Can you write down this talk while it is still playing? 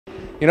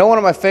You know one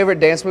of my favorite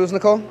dance moves,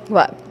 Nicole?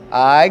 What?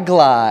 I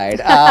glide.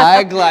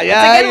 I glide.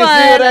 Yeah, you see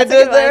what I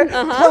did there?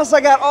 Plus,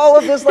 I got all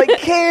of this like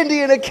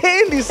candy in a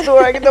candy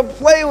store I get to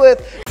play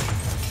with.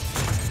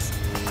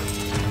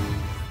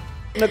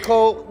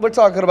 Nicole, we're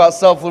talking about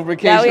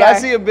self-lubrication. Yeah, I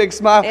see a big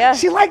smile. Yeah.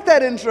 She liked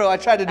that intro. I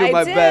tried to do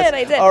my best.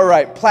 I did. All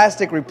right,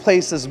 plastic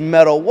replaces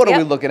metal. What are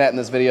we looking at in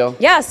this video?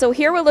 Yeah, so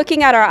here we're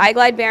looking at our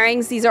iglide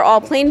bearings. These are all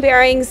plain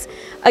bearings.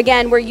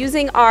 Again, we're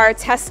using our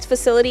test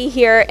facility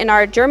here in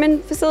our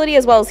German facility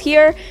as well as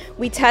here.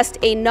 We test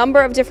a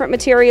number of different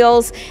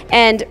materials,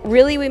 and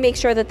really we make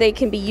sure that they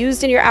can be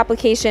used in your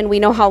application. We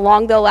know how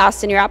long they'll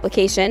last in your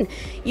application.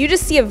 You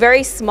just see a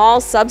very small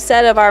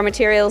subset of our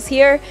materials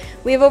here.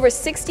 We have over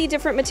 60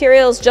 different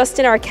materials just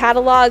in our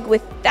catalog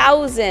with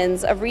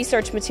thousands of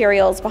research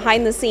materials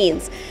behind the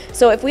scenes.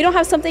 So if we don't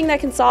have something that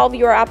can solve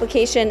your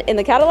application in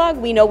the catalog,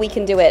 we know we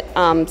can do it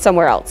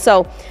somewhere else.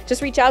 So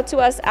just reach out to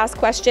us, ask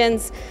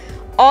questions.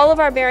 All of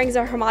our bearings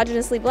are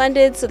homogeneously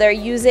blended, so they're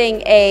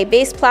using a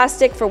base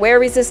plastic for wear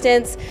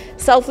resistance,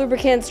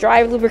 self-lubricants,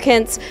 dry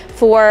lubricants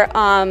for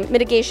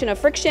mitigation of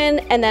friction,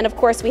 and then of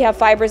course we have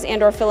fibers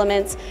and or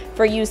filaments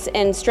for use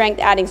in strength,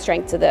 adding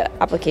strength to the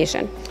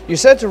application. You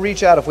said to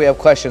reach out if we have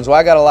questions. Well,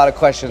 I got a lot of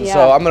questions,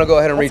 so I'm going to go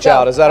ahead and reach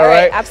out. Is that all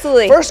right?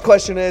 Absolutely. First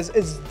question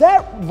is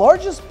that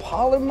largest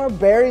polymer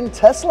bearing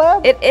test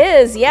lab? It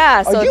is,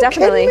 yeah. So Are you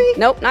definitely. kidding me?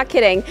 Nope, not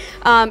kidding.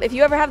 If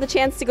you ever have the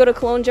chance to go to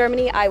Cologne,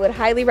 Germany, I would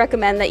highly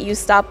recommend that you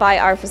stop by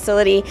our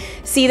facility,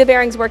 see the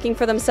bearings working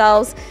for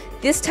themselves.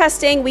 This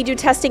testing, we do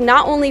testing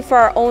not only for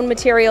our own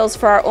materials,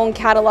 for our own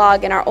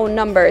catalog and our own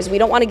numbers. We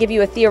don't want to give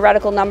you a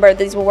theoretical number,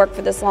 these will work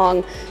for this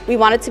long. We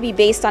want it to be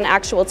based on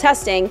actual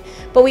testing,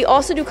 but we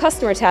also do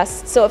customer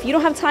tests. So if you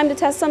don't have time to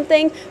test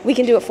something, we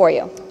can do it for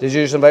you. Did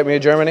you just invite me to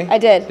Germany? I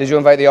did. Did you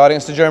invite the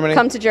audience to Germany?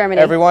 Come to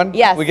Germany. Everyone?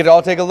 Yes. We could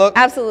all take a look?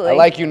 Absolutely. I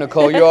like you,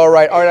 Nicole. You're all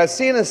right. All right, I've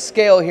seen a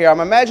scale here. I'm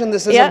imagining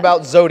this isn't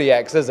about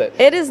zodiacs, is it?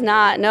 It is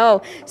not,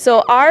 no.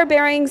 So our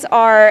bearings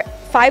are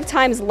 5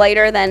 times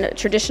lighter than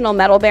traditional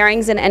metal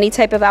bearings in any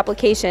type of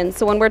application.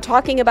 So when we're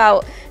talking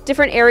about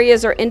different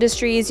areas or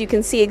industries, you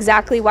can see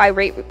exactly why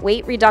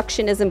weight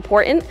reduction is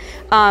important.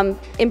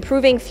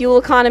 Improving fuel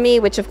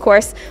economy, which of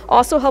course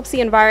also helps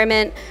the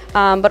environment,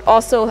 but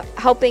also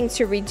helping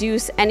to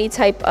reduce any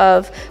type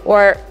of,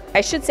 or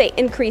I should say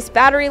increase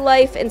battery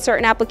life in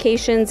certain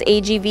applications,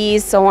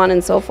 AGVs, so on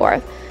and so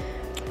forth.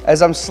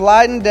 As I'm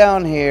sliding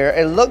down here,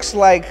 it looks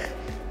like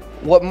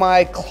what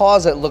my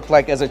closet looked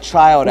like as a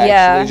child,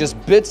 actually.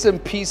 Just bits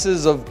and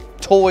pieces of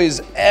toys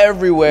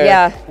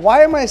everywhere.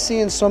 Why am I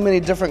seeing so many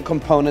different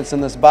components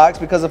in this box?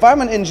 Because if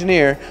I'm an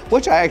engineer,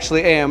 which I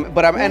actually am,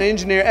 but I'm an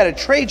engineer at a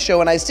trade show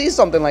and I see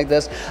something like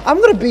this, I'm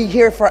gonna be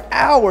here for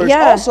hours.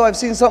 Also, I've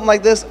seen something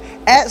like this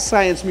at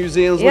science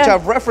museums, which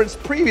I've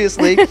referenced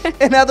previously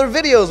in other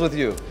videos with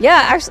you.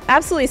 Yeah,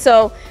 absolutely.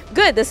 So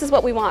good, this is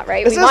what we want,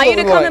 right? We want you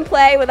to come and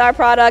play with our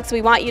products.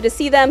 We want you to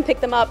see them,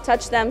 pick them up,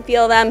 touch them,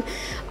 feel them.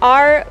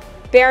 Our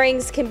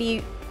bearings can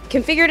be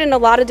configured in a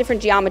lot of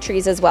different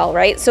geometries as well,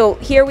 right? So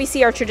here we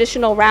see our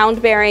traditional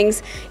round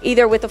bearings,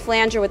 either with a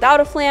flange or without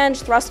a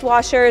flange, thrust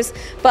washers,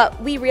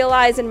 but we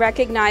realize and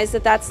recognize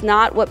that that's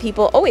not what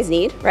people always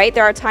need, right?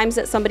 There are times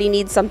that somebody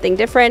needs something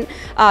different,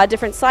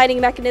 different sliding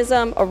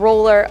mechanism, a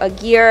roller, a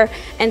gear,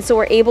 and so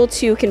we're able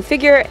to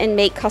configure and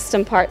make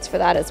custom parts for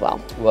that as well.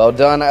 Well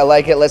done, I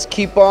like it. Let's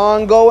keep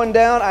on going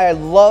down. I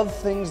love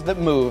things that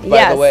move,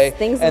 by the way.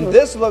 And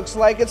this looks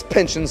like it's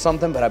pinching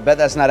something, but I bet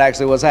that's not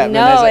actually what's happening.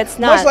 No, it's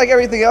not. Much like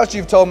everything else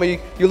you've told me,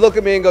 you look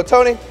at me and go,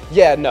 Tony,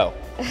 yeah, no.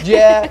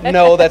 Yeah,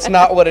 no, that's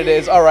not what it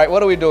is. All right,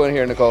 what are we doing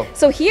here, Nicole?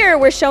 So here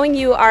we're showing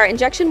you our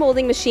injection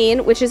molding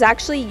machine, which is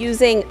actually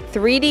using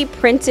 3D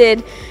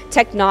printed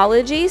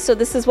technology. So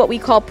this is what we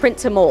call print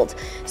to mold.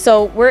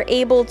 So we're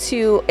able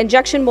to,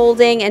 injection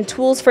molding and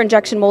tools for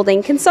injection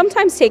molding can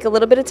sometimes take a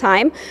little bit of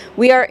time.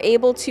 We are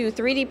able to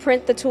 3D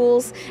print the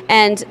tools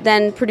and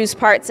then produce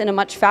parts in a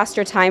much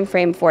faster time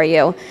frame for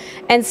you.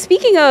 And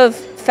speaking of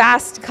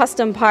fast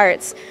custom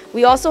parts,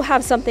 we also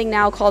have something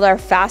now called our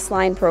Fast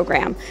Line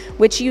program,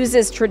 which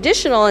uses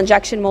traditional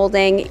injection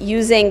molding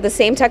using the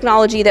same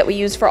technology that we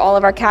use for all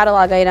of our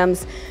catalog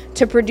items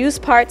to produce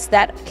parts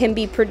that can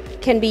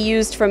be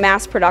used for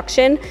mass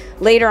production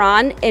later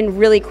on in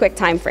really quick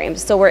time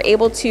frames. So we're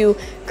able to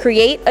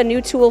create a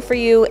new tool for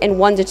you in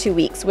 1 to 2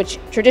 weeks, which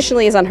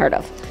traditionally is unheard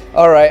of.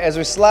 All right, as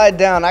we slide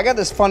down, I got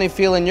this funny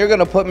feeling you're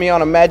gonna put me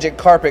on a magic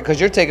carpet because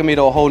you're taking me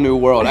to a whole new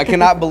world. I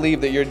cannot believe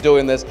that you're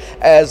doing this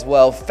as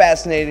well.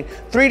 Fascinating.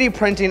 3D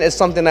printing is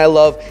something I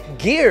love.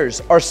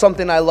 Gears are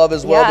something I love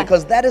as well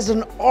because that is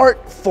an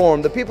art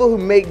form. The people who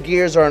make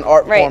gears are an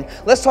art form.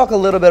 Let's talk a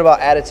little bit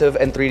about additive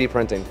and 3D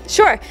printing.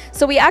 Sure.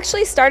 So we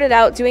actually started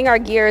out doing our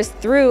gears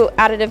through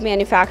additive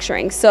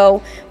manufacturing.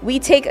 So we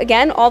take,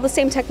 again, all the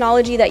same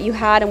technology that you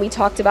had and we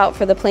talked about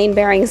for the plain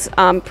bearings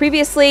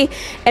previously,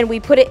 and we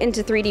put it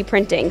into 3D 3D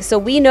printing. So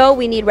we know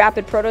we need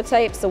rapid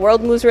prototypes. The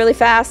world moves really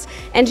fast,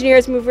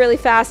 engineers move really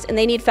fast, and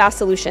they need fast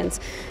solutions.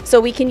 So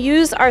we can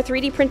use our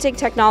 3D printing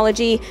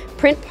technology,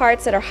 print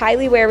parts that are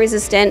highly wear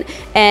resistant,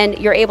 and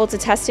you're able to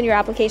test in your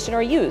application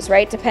or use,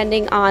 right,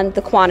 depending on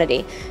the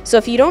quantity. So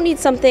if you don't need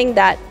something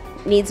that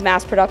needs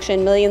mass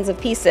production, millions of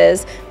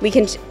pieces, we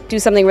can do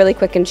something really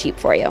quick and cheap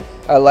for you.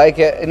 I like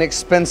it.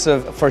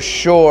 Inexpensive for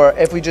sure.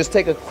 If we just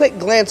take a quick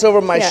glance over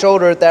my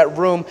shoulder at that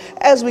room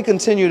as we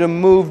continue to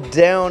move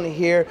down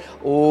here.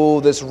 Oh,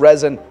 this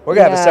resin. We're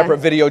gonna have a separate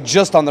video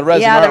just on the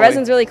resin. Yeah, the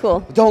resin's really cool.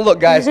 Don't look,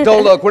 guys,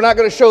 don't look. We're not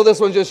gonna show this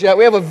one just yet.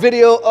 We have a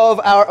video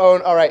of our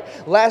own. All right,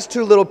 last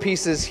two little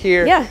pieces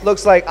here. Yeah.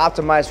 Looks like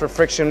optimized for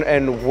friction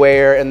and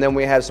wear, and then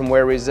we have some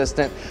wear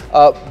resistant.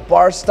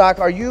 Bar stock,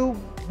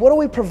 what are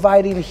we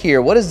providing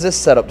here? What is this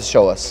setup to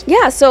show us?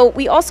 Yeah, so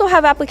we also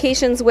have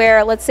applications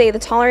where, let's say, the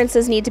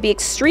tolerances need to be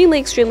extremely,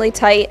 extremely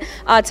tight,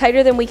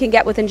 tighter than we can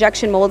get with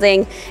injection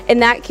molding. In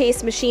that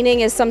case, machining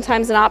is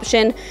sometimes an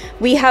option.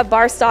 We have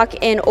bar stock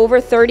in over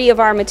 30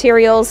 of our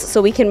materials,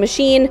 so we can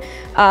machine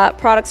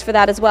products for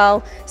that as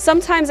well.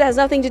 Sometimes it has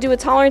nothing to do with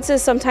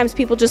tolerances. Sometimes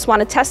people just want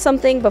to test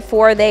something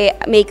before they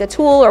make a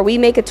tool, or we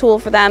make a tool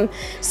for them.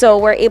 So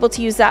we're able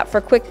to use that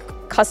for quick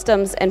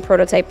customs and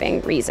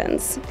prototyping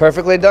reasons.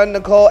 Perfectly done,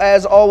 Nicole.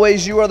 As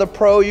always, you are the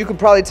pro. You could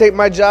probably take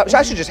my job.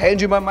 I should just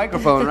hand you my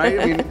microphone, right?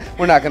 I mean,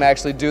 we're not going to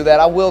actually do that.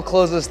 I will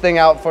close this thing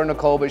out for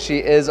Nicole, but she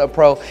is a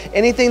pro.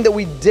 Anything that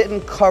we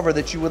didn't cover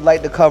that you would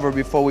like to cover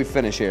before we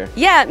finish here?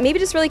 Yeah, maybe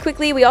just really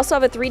quickly, we also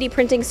have a 3D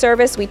printing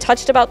service. We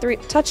touched on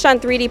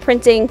 3D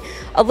printing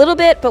a little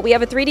bit, but we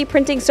have a 3D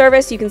printing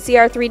service. You can see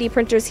our 3D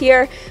printers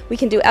here. We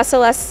can do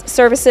SLS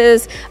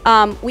services.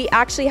 We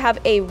actually have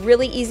a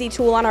really easy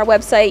tool on our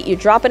website. You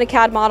drop in a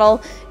CAD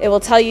model, it will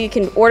tell you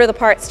can order the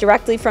parts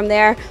directly from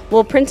there.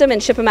 We'll print them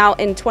and ship them out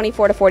in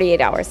 24 to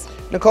 48 hours.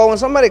 Nicole, when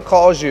somebody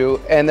calls you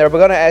and they're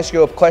going to ask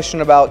you a question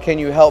about, can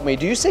you help me,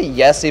 do you say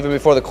yes even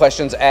before the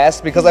question's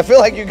asked? Because I feel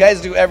like you guys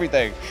do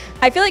everything.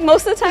 I feel like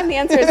most of the time the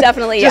answer is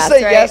definitely yes.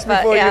 Just say yes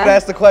before you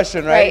ask the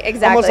question, right? Right,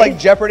 exactly. Almost like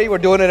Jeopardy, we're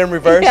doing it in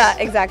reverse. Yeah,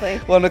 exactly.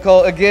 Well,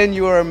 Nicole, again,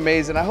 you are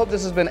amazing. I hope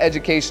this has been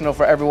educational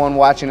for everyone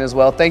watching as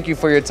well. Thank you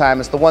for your time.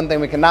 It's the one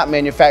thing we cannot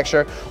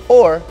manufacture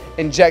or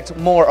inject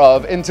more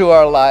of into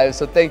our lives.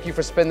 So thank you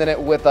for spending it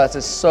with us.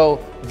 It's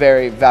so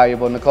very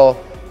valuable. Nicole,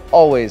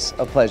 always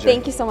a pleasure.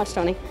 Thank you so much,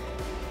 Tony.